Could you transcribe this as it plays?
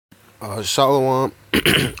Shalom,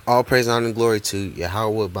 all praise, honor, and glory to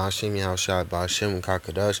Yahweh, Ba'ashem, Yahushua, Ba'ashem, and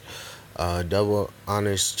Kakadash. Double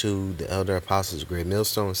honors to the elder apostles of Great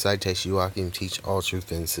Millstone, Citation Joachim, teach all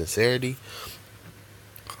truth and sincerity.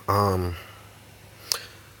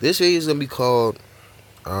 This video is gonna be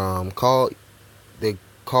they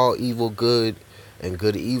call evil good and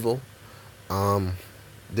good evil.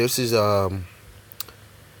 This is a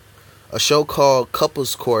show called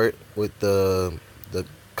Couples Court with the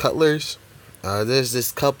Cutlers. There's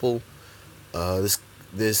this couple,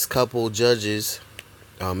 this couple judges,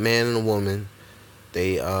 a man and a woman.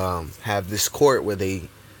 They have this court where they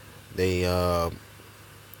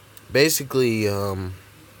basically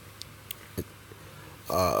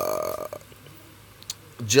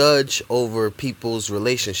judge over people's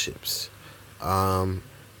relationships. And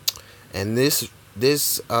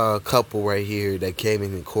this couple right here that came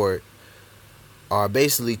into court are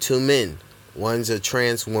basically two men. One's a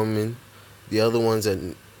trans woman, the other one's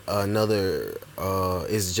another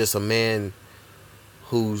is just a man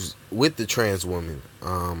who's with the trans woman.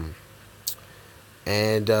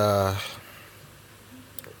 And the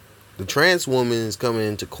trans woman is coming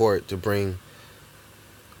into court to bring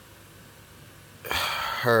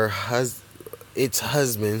her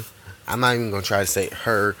husband. I'm not even gonna try to say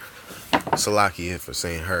her. Salakia for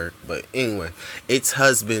saying her, but anyway, its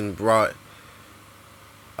husband brought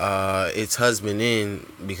its husband in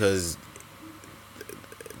because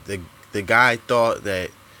the guy thought that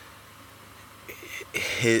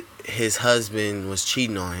his husband was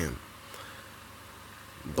cheating on him.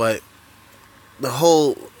 But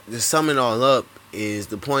to sum it all up, is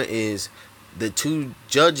the point is the two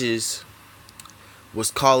judges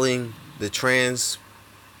was calling the trans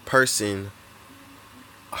person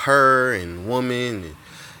her and woman.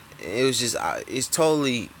 It was just, it's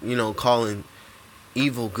totally, calling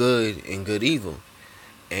evil good and good evil.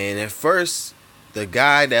 And at first, the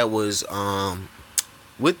guy that was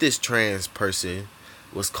with this trans person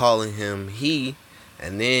was calling him he,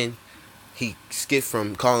 and then he skipped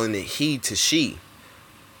from calling it he to she.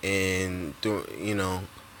 And so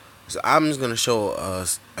I'm just gonna show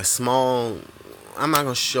a small. I'm not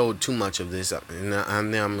gonna show too much of this, and then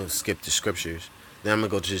I'm gonna skip the scriptures. Then I'm gonna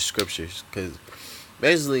go to the scriptures, because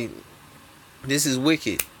basically this is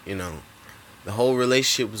wicked. The whole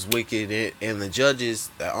relationship was wicked, and the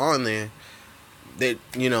judges that are on there, they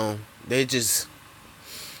just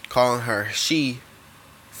calling her she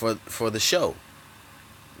for the show,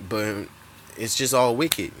 but it's just all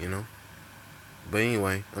wicked. But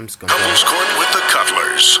anyway, I'm just gonna Couples Court with the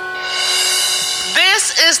Cutlers.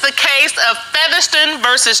 This is the case of Featherston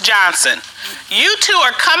versus Johnson. You two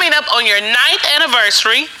are coming up on your 9th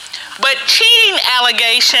anniversary, but cheating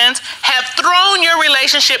allegations have thrown your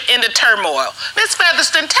relationship into turmoil. Miss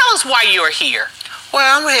Featherston, tell us why you're here. Well,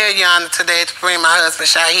 I'm here, Yana, today to bring my husband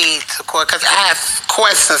Shahid to court because I have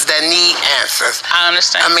questions that need answers. I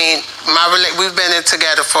understand. I mean, we've been in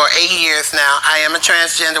together for 8 years now. I am a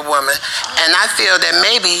transgender woman, and I feel that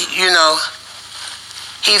maybe,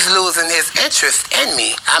 he's losing his interest in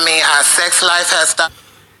me. I mean, our sex life has stopped.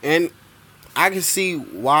 And I can see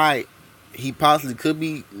why he possibly could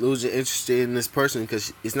be losing interest in this person,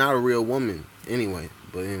 because it's not a real woman anyway.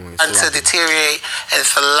 But anyway, to deteriorate, and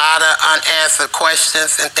it's a lot of unanswered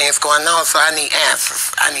questions and things going on, so I need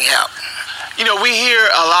answers. I need help. We hear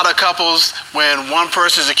a lot of couples, when one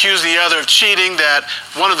person is accusing the other of cheating, that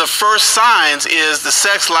one of the first signs is the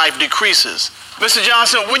sex life decreases. Mr.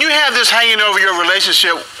 Johnson, when you have this hanging over your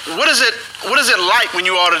relationship, what is it like when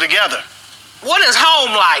you all are together? What is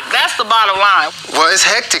home like? That's the bottom line. Well, it's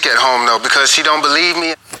hectic at home, though, because she don't believe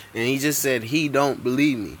me. And he just said he don't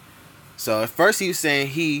believe me. So at first he was saying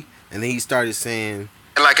he, and then he started saying...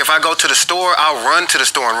 Like, if I go to the store, I'll run to the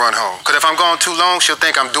store and run home. Because if I'm gone too long, she'll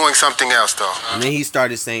think I'm doing something else, though. And then he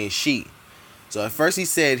started saying she. So at first he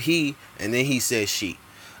said he, and then he said she.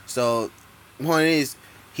 So the point is,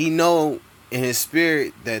 he know in his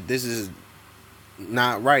spirit that this is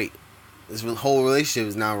not right. This whole relationship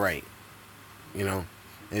is not right.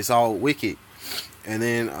 It's all wicked. And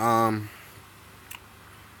then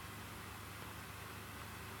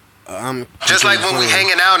just like when we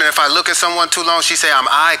hanging out, and if I look at someone too long, she say I'm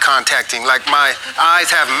eye contacting. Like, my eyes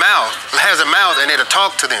has a mouth, and it'll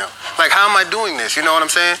talk to them. Like, how am I doing this? You know what I'm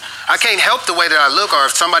saying? I can't help the way that I look, or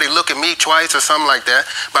if somebody look at me twice or something like that.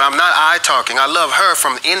 But I'm not eye talking. I love her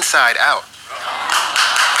from inside out.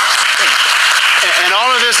 And all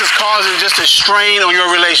of this is causing just a strain on your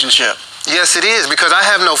relationship. Yes, it is, because I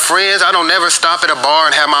have no friends. I don't never stop at a bar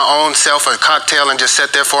and have my own self a cocktail and just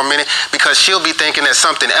sit there for a minute, because she'll be thinking that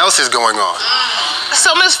something else is going on.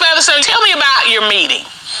 So, Ms. Featherston, tell me about your meeting.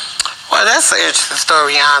 Well, that's an interesting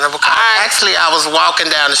story, Yana, because actually I was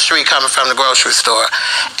walking down the street coming from the grocery store.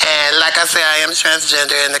 And like I said, I am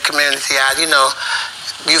transgender in the community. I,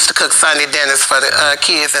 used to cook Sunday dinners for the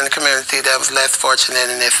kids in the community that was less fortunate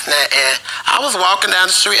and this and that. And I was walking down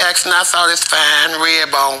the street, actually, and I saw this fine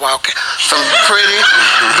red bone walking. Some pretty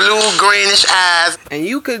blue, greenish eyes. And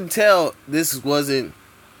you couldn't tell this wasn't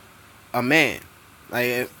a man.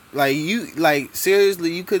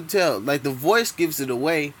 Seriously, you couldn't tell. Like, the voice gives it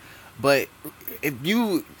away. But if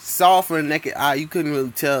you saw for the naked eye, you couldn't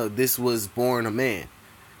really tell this was born a man.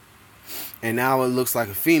 And now it looks like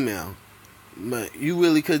a female. But you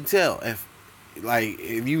really couldn't tell if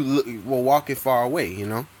you were walking far away,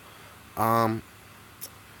 And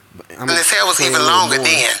his hair was even longer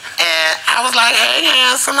then. And I was like, hey,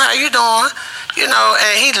 handsome, how you doing?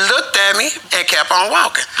 And he looked at me and kept on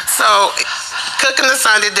walking. So, cooking the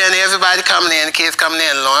Sunday dinner, everybody coming in, the kids coming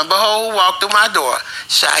in, lo and behold, who walked through my door?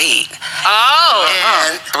 Shaheed. Oh.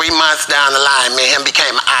 And 3 months down the line, me and him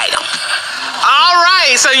became an item. All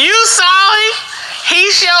right, so you saw him,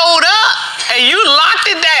 he showed up, and you locked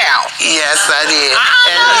it down. Yes, I did.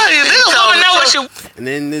 This woman know what you... And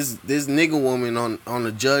then this nigga woman on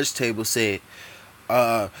the judge table said,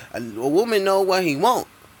 a woman know what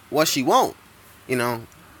she want,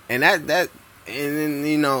 and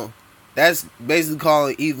that's basically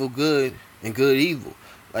calling evil good and good evil.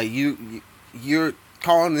 Like you're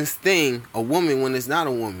calling this thing a woman when it's not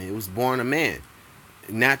a woman. It was born a man,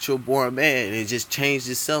 natural born man, and it just changed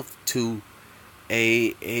itself to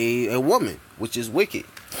a woman, which is wicked.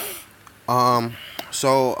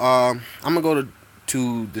 So I'm gonna go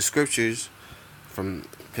to the scriptures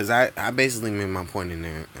because I basically made my point in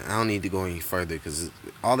there. I don't need to go any further because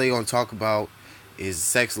all they gonna talk about is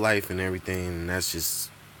sex life and everything, and that's just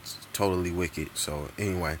totally wicked. So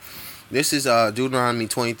anyway, this is Deuteronomy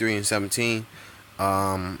 23:17.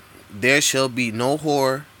 There shall be no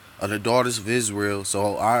whore of the daughters of Israel.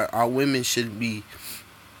 So our women should be,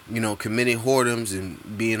 committing whoredoms and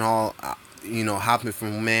being all, hopping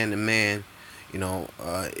from man to man.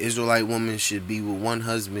 Israelite woman should be with one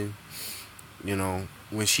husband.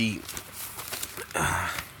 When she,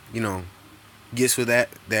 gets with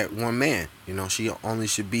that one man. She only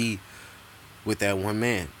should be with that one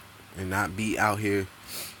man and not be out here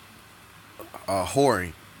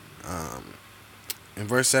whoring. In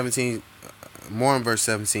verse 17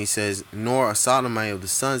 says, nor a sodomite of the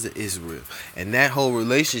sons of Israel. And that whole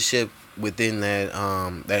relationship within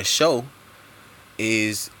that show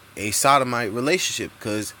is a sodomite relationship,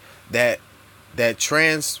 because that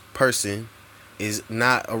trans person is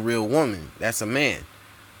not a real woman. That's a man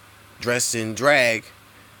dressed in drag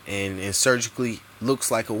and surgically looks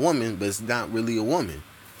like a woman, but it's not really a woman,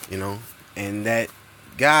 and that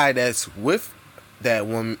guy that's with that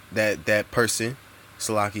woman, that person,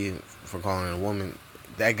 Salaki for calling it a woman,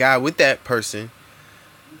 that guy with that person,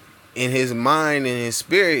 in his mind and his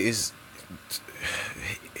spirit, is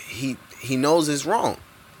he knows it's wrong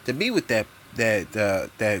to be with that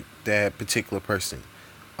particular person.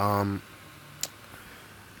 I'm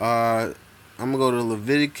gonna go to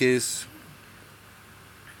Leviticus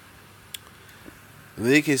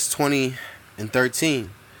 20:13.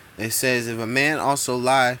 It says, if a man also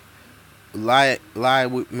lie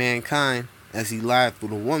with mankind as he lied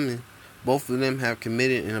with a woman, both of them have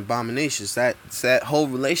committed an abomination. So that whole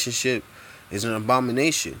relationship is an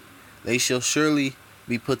abomination. They shall surely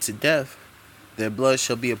be put to death. Their blood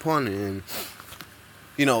shall be upon it. And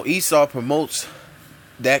Esau promotes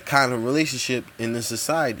that kind of relationship in the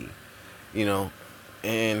society. And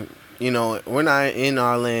we're not in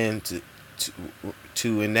our land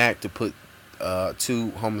to enact to put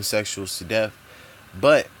two homosexuals to death,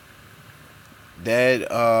 but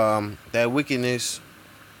that wickedness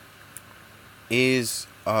is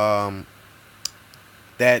that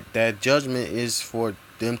judgment is for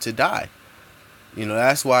them to die.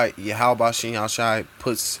 That's why Yahweh Shai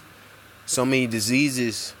puts so many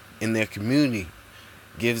diseases in their community,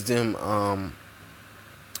 gives them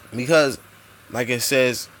because, like it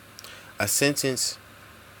says, a sentence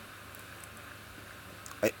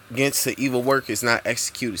against the evil work is not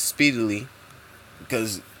executed speedily,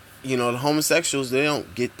 because the homosexuals, they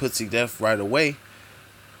don't get put to death right away.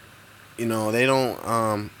 They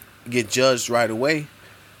don't get judged right away.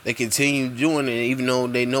 They continue doing it even though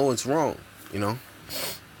they know it's wrong.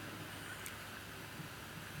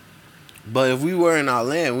 But if we were in our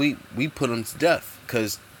land, we put them to death,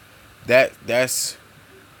 because that's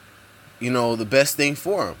the best thing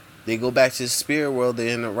for them. They go back to the spirit world.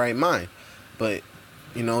 They're in the right mind. But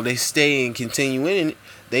they stay and continue in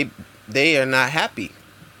it. They are not happy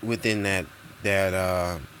within that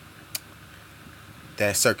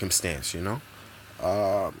that circumstance, you know.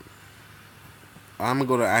 I'm gonna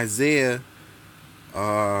go to Isaiah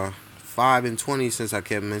 5:20, since I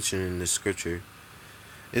kept mentioning the scripture.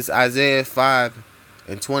 It's Isaiah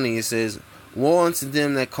 5:20. It says, "Woe unto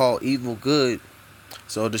them that call evil good."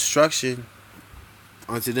 So destruction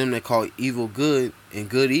unto them that call evil good and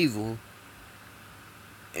good evil,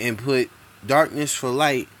 and put darkness for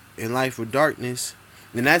light and light for darkness.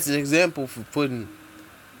 And that's an example for putting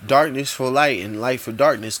darkness for light and light for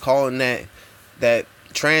darkness, calling that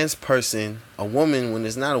trans person a woman when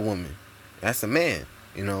it's not a woman. That's a man,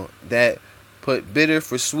 you know, that put bitter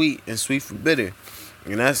for sweet and sweet for bitter.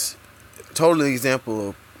 And that's totally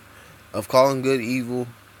example of calling good evil,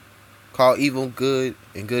 call evil good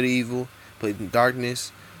and good evil, putting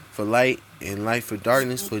darkness for light and light for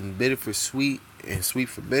darkness, putting bitter for sweet and sweet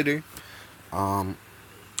for bitter.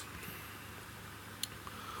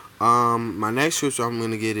 My next scripture I'm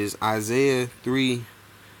gonna get is Isaiah 3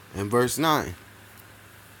 and verse 9.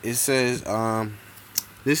 It says,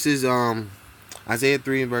 this is Isaiah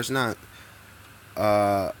 3 and verse 9.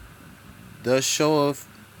 Thus showeth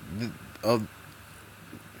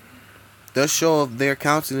their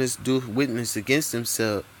countenance doeth witness against them,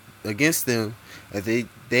 that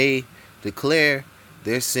they declare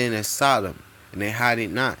their sin as Sodom, and they hide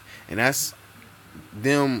it not. And that's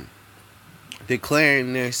them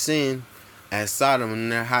declaring their sin as Sodom,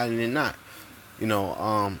 and they're hiding it not. You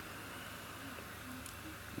know,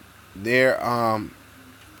 they're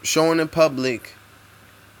showing in public,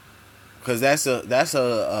 because that's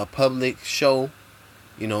a public show.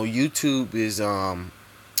 You know, YouTube is a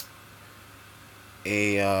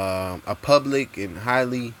public and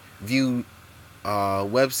highly viewed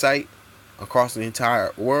website across the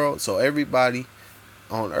entire world. So everybody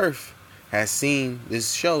on earth has seen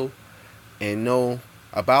this show and know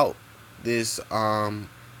about this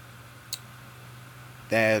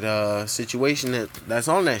situation that's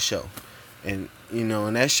on that show. And you know,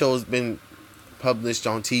 and that show's been published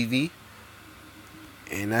on TV,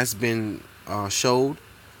 and that's been showed.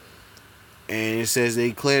 And it says they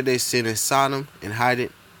declare their sin as Sodom and hide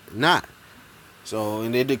it not. So,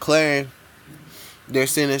 and they're declaring their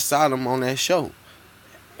sin as Sodom on that show.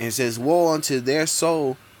 And it says, "Woe unto their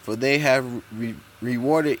soul, for they have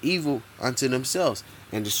rewarded evil unto themselves,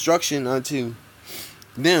 and destruction unto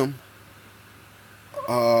them,"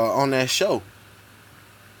 on that show.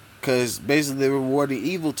 Because basically they rewarded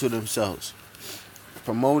evil to themselves,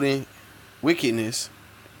 promoting wickedness.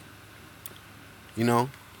 You know,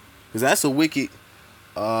 because that's a wicked,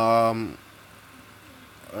 that's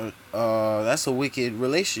a wicked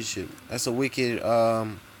relationship. That's a wicked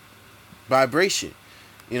vibration.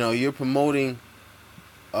 You know, you're promoting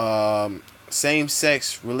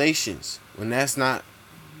same-sex relations when that's not,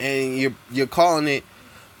 and you're calling it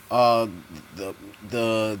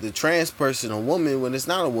the trans person a woman when it's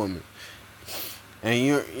not a woman, and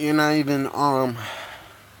you're not even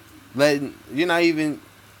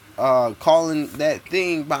calling that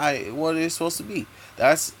thing by what it's supposed to be.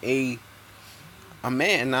 That's a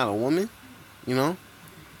man, not a woman, you know.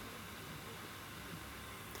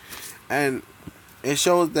 And it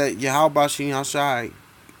shows that Yahweh Shai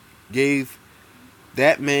gave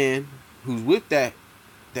that man who's with that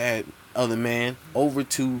other man over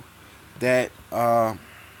to that vow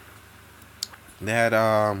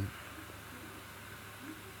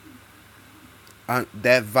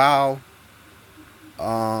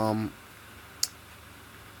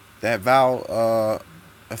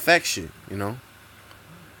affection, you know.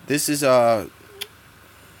 This is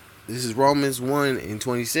Romans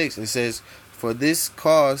 1:26. It says, "For this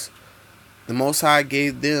cause the Most High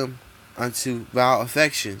gave them unto vow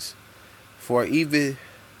affections, for even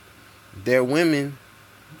their women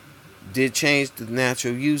did change the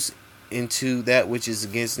natural use into that which is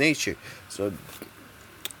against nature." So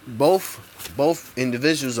both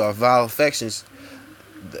individuals are vow affections.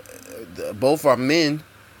 Both are men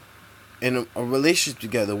in a relationship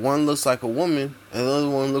together. One looks like a woman, and the other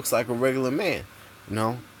one looks like a regular man. You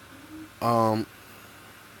know,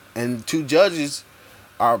 and two judges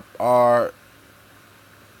are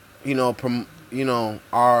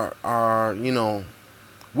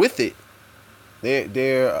with it.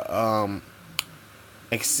 They're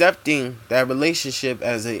accepting that relationship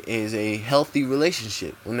as a healthy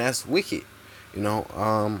relationship when that's wicked. You know,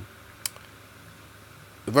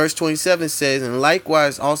 verse 27 says, "And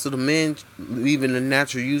likewise also the men, leaving the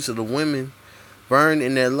natural use of the women, burn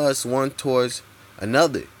in their lust one towards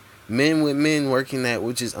another, men with men working that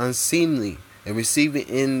which is unseemly, and receiving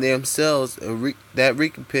in themselves that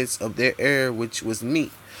recompense of their error which was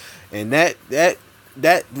meet." And that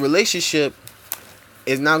relationship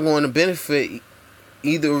is not going to benefit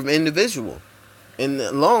either individual in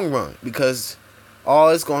the long run, because all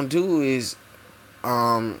it's gonna do is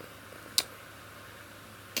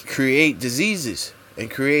create diseases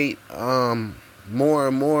and create more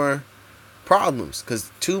and more problems,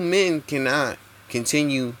 because two men cannot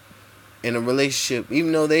continue in a relationship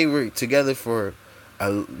even though they were together for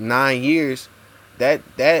 9 years. That's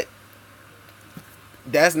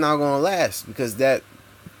not gonna last, because that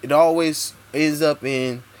it always ends up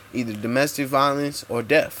in either domestic violence or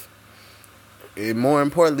death, and more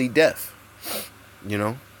importantly death, you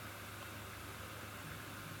know.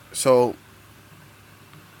 So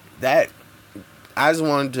that I just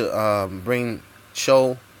wanted to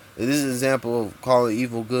show that this is an example of calling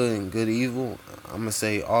evil good and good evil. I'm gonna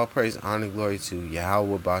say all praise, honor, glory to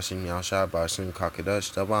Yahweh Bashem, Yahushua Bashem,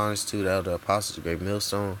 Kakadash, double honors to the elder apostles, the great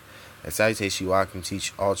millstone. And salutation, you all can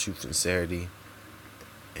teach all truth and sincerity,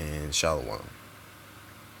 and shalom.